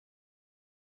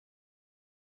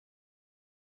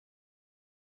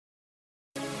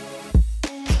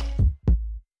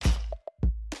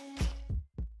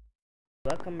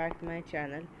Welcome back to my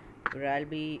channel where I'll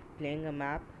be playing a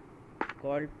map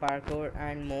called Parkour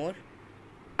and More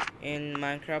in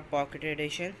Minecraft Pocket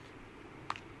Edition.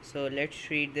 So let's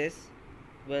read this.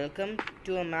 Welcome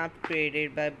to a map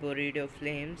created by Burrito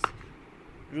Flames.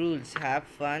 Rules: have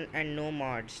fun and no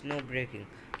mods, no breaking.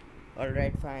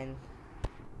 Alright, fine.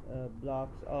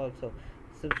 Blocks also.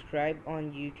 Subscribe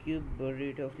on YouTube,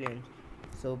 Burrito Flames.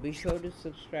 So be sure to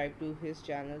subscribe to his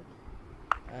channel.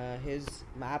 His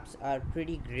maps are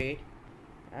pretty great.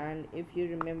 And if you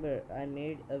remember, I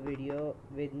made a video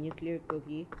with Nuclear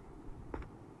Cookie,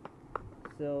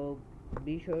 so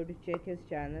be sure to check his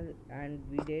channel, and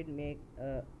we did make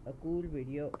a cool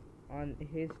video on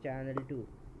his channel too.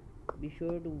 Be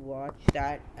sure to watch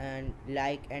that and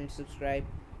like and subscribe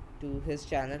to his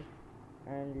channel.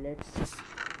 And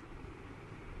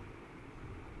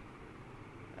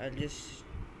I'll just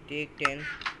take 10.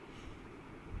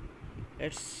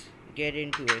 Let's get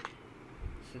into it.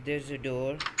 So there's a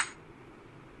door.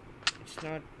 It's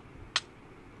not.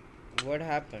 What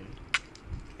happened?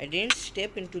 I didn't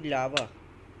step into lava.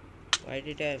 Why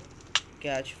did I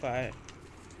catch fire?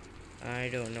 I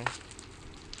don't know.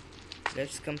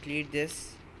 Let's complete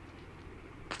this.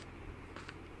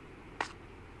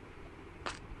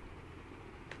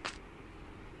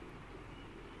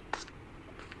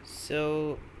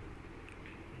 So,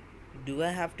 do I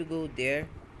have to go there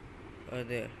or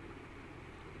there?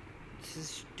 This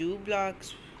is 2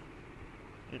 blocks.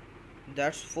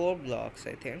 That's 4 blocks,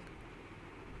 I think.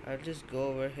 I'll just go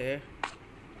over here,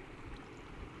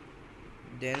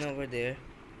 then over there.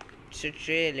 It's a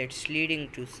trail, it's leading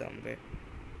to somewhere.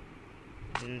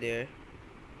 In there.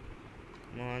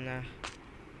 Come on,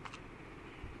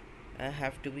 I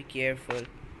have to be careful,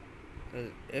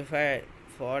 because if I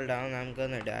fall down, I'm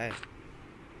gonna die.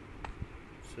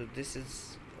 So this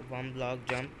is a 1 block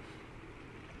jump.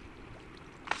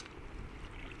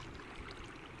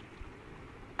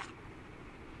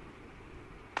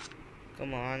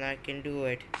 Come on, I can do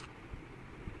it.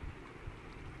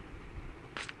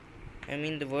 I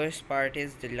mean, the worst part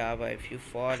is the lava. If you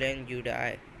fall in, you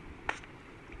die.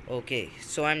 Okay,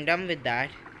 so I'm done with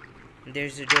that.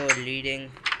 There's a door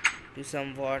leading to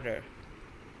some water,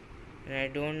 and I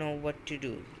don't know what to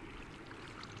do.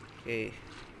 Okay,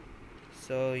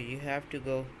 so you have to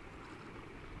go.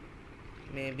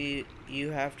 Maybe you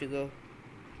have to go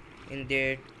in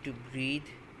there to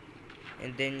breathe,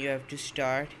 and then you have to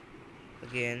start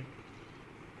again,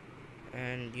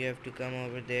 and you have to come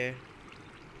over there,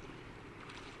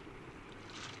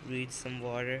 breathe some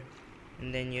water,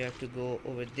 and then you have to go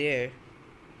over there,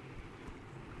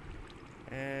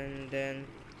 and then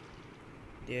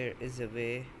there is a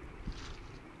way.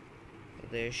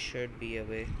 There should be a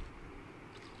way.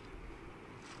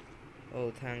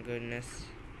 Oh, thank goodness.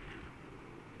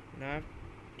 Now I have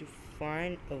to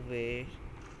find a way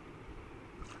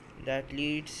that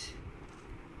leads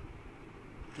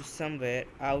to somewhere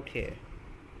out here.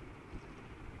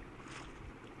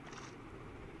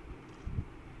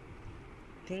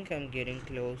 I think I'm getting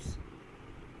close.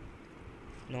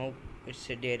 Nope, it's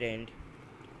a dead end.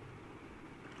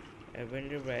 I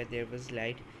wonder why there was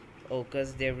light. Oh,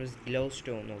 cause there was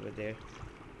glowstone over there.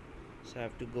 So I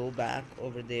have to go back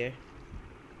over there.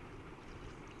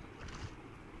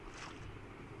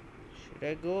 Should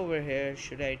I go over here?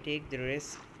 Should I take the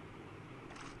risk?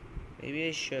 Maybe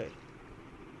I should.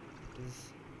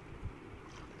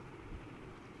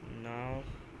 Now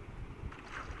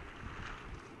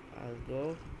I'll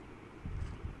go.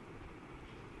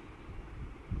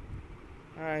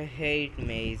 I hate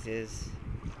mazes.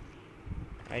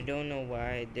 I don't know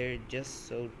why, they're just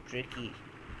so tricky.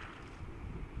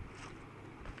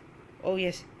 Oh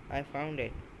yes, I found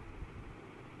it.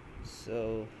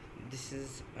 So this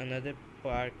is another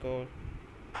parkour.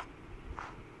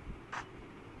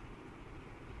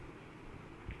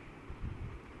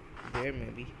 There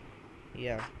maybe.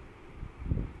 Yeah.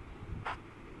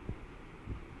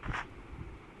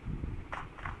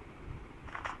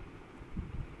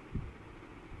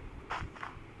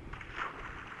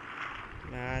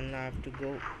 Man, I have to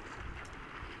go.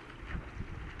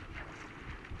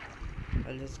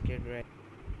 I'll just get right.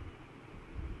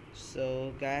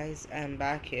 So guys, I'm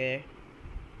back here,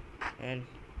 and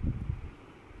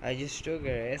I just took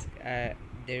a risk. I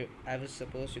was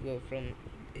supposed to go from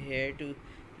here to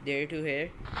there to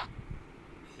here,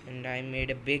 and I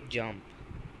made a big jump.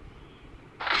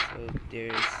 So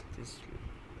there's this.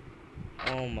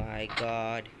 Oh my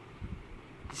god,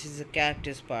 this is a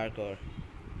cactus parkour.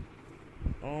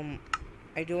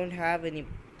 I don't have any.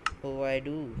 Oh, I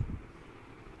do.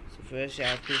 So first I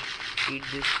have to eat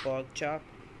this pork chop,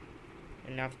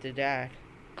 and after that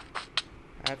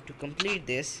I have to complete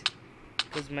this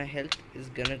because my health is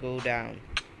gonna go down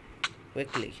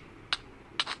quickly.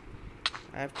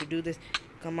 I have to do this.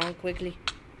 Come on, quickly.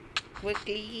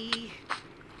 Quickly.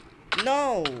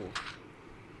 No!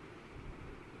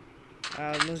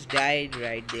 I almost died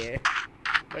right there.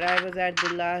 But I was at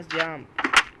the last jump.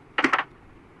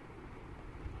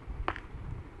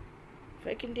 If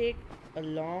I can take a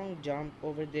long jump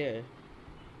over there,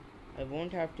 I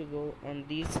won't have to go on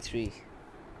these three.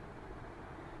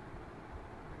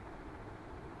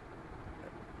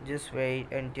 Just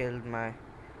wait until my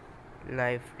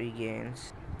life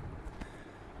regains.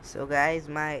 So guys,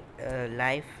 my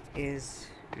life is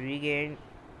regained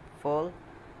full.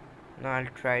 Now I'll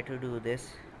try to do this.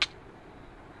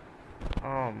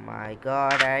 Oh my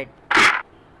god, I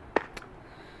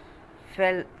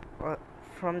fell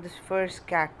from this first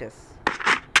cactus.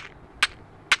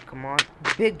 Come on,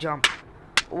 big jump.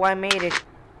 Oh, I made it.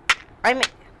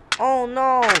 Oh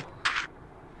no,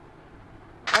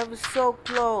 I was so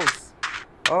close.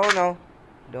 Oh no,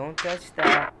 don't touch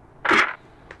that.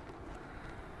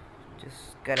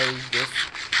 Just gotta eat this.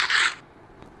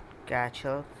 Catch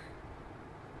health.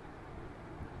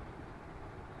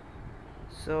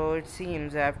 So it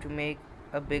seems I have to make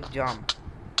a big jump.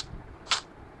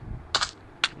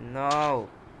 No,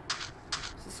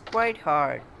 this is quite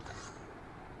hard.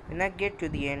 When I get to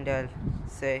the end, I'll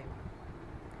say.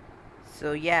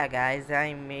 So yeah guys,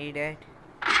 I made it.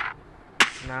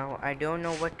 Now I don't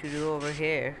know what to do over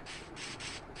here.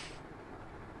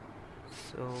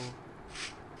 So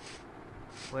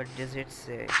what does it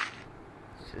say? It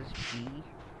says B.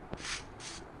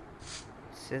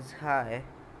 It says hi.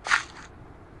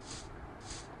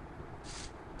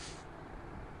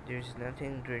 There's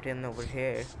nothing written over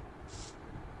here.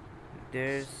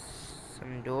 There's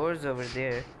some doors over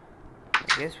there.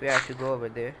 I guess we have to go over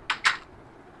there.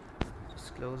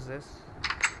 Just close this.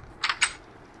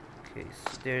 Okay,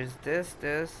 so there's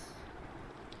this.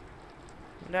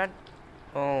 Not.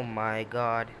 Oh my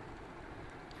god.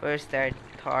 First I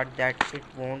thought that it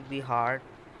won't be hard,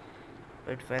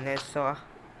 but when I saw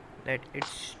that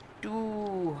it's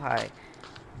too high.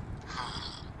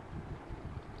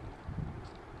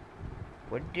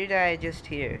 What did I just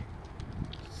hear?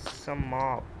 Some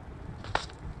mob.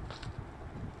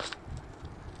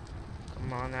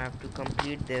 Come on, I have to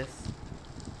complete this.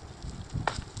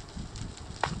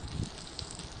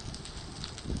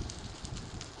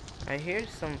 I hear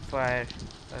some fire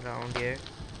around here.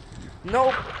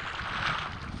 Nope!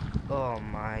 Oh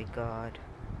my god.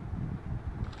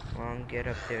 Come on, get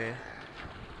up there.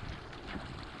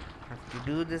 Have to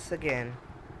do this again.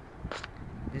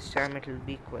 This time it will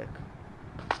be quick.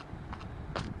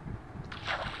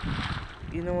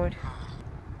 You know what?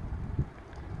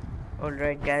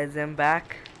 Alright guys, I'm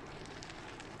back.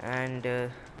 And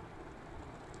there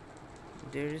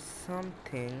is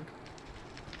something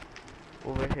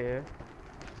over here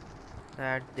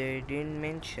that they didn't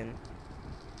mention,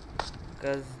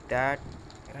 because that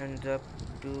ends up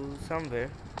to somewhere.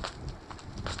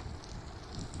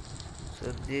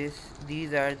 So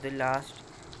these are the last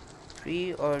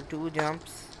 3 or 2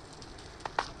 jumps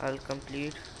I'll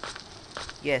complete.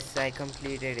 Yes, I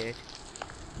completed it.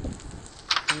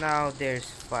 Now there's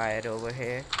fire over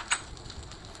here.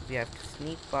 We have to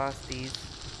sneak past these.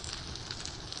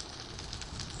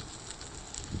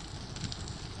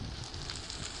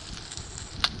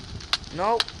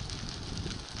 No.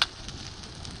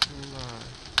 Come on.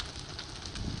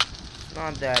 It's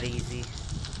not that easy.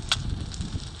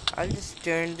 I'll just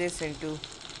turn this into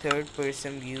third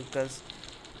person view,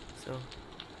 so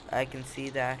I can see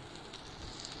that,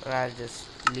 or I'll just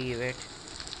leave it.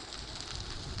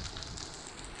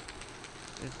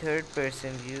 In third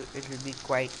person view it will be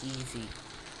quite easy.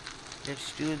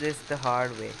 Let's do this the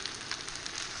hard way.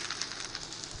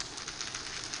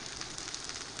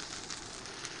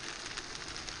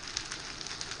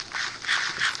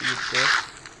 Let's eat this.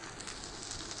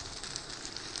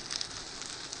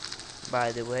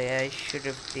 By the way, I should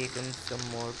have taken some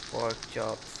more pork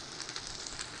chops.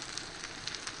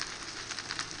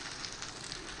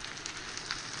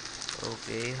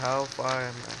 Okay, how far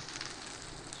am I?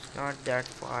 It's not that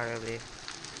far away.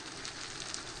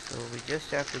 So we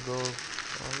just have to go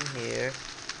from here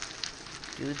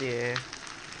to there,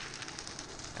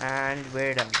 and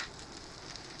we're done.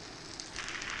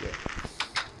 Yes.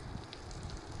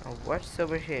 Now what's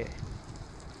over here?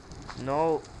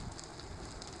 No.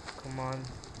 Come on.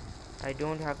 I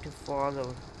don't have to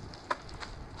follow.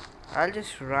 I'll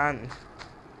just run.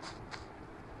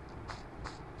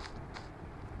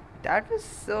 That was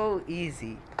so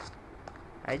easy.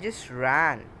 I just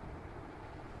ran.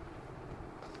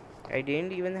 I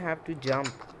didn't even have to jump.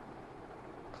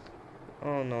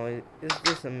 Oh no, is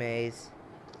this a maze?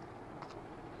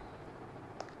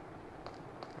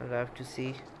 I'll have to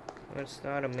see. No, it's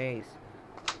not a maze.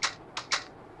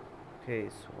 Okay,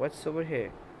 so what's over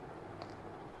here?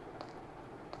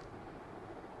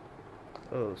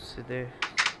 Oh, so there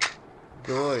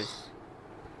doors.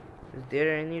 Is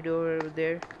there any door over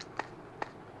there?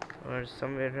 Or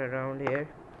somewhere around here?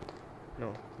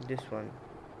 No, this one.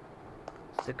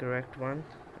 It's the correct one.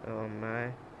 Oh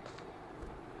my.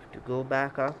 To go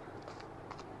back up.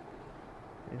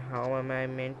 And how am I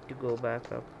meant to go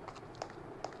back up?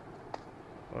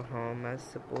 Or how am I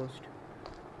supposed to?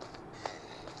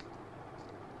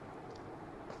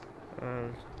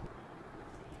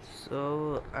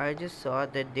 So I just saw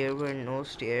that there were no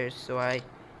stairs, so I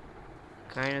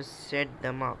kind of set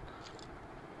them up.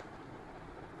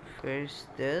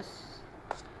 First this,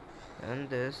 then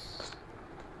this,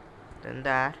 then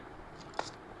that.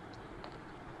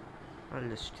 I'll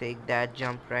just take that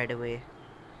jump right away.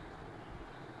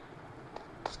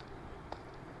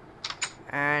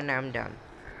 And I'm done.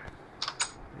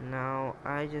 Now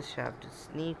I just have to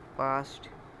sneak past.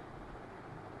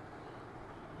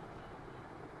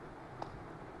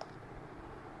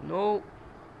 No.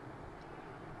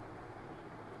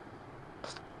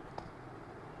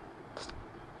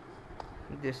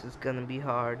 This is gonna be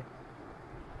hard.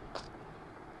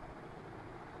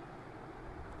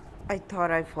 I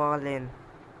thought I fall in.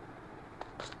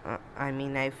 I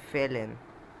mean I fell in.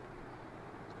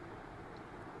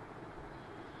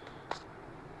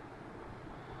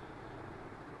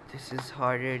 This is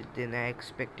harder than I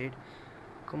expected.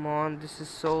 Come on, this is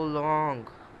so long.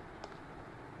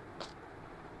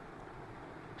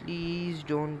 Please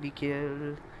don't be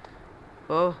killed.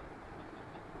 Oh.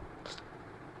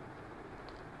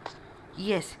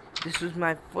 Yes, this was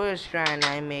my first try and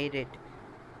I made it.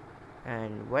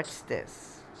 And what's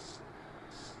this?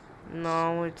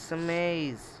 No, it's a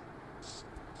maze.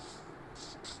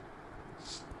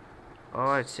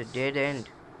 Oh, it's a dead end.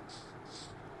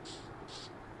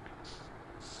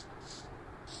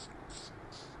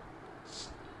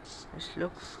 Let's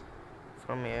look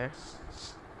from here.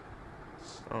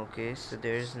 Okay, so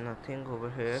there's nothing over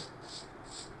here.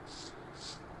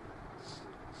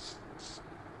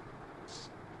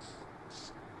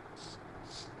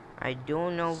 I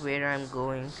don't know where I'm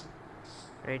going.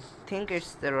 I think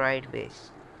it's the right way.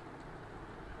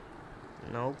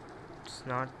 Nope, it's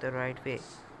not the right way.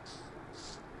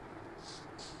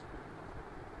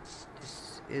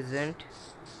 This isn't.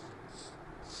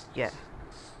 Yeah.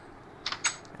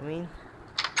 I mean,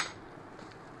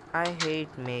 I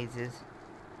hate mazes.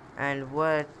 And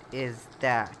what is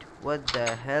that? What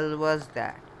the hell was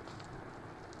that?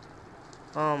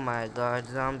 Oh my god,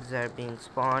 zombies are being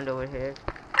spawned over here.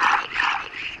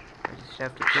 I just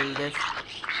have to kill this.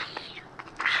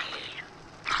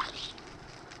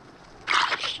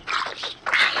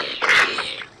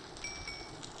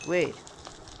 Wait,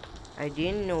 I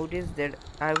didn't notice that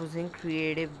I was in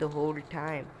creative the whole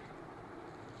time.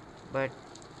 But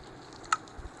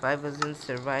if I was in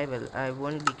survival, I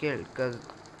wouldn't be killed because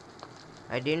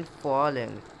I didn't fall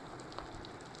in.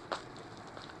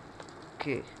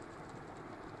 Okay.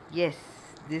 Yes,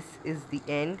 this is the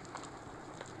end.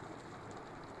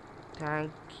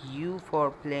 Thank you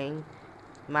for playing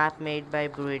map made by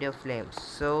Burrito Flames.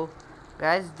 So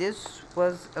guys, this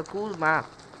was a cool map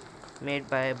made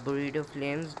by Burrito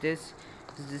Flames. This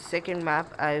is the second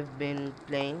map I've been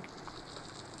playing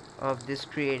of this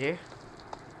creator.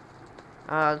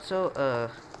 I also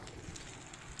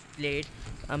played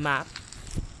a map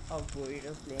of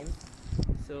Burrito Flames,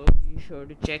 so be sure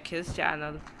to check his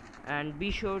channel and be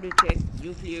sure to check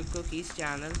Nuclear Cookies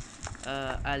channel.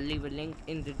 I'll leave a link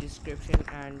in the description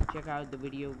and check out the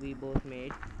video we both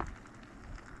made.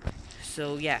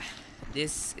 So yeah,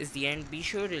 this is the end. Be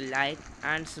sure to like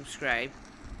and subscribe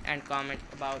and comment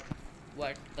about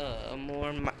what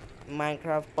more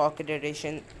Minecraft Pocket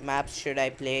Edition maps should I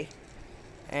play.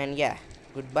 And yeah,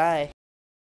 goodbye.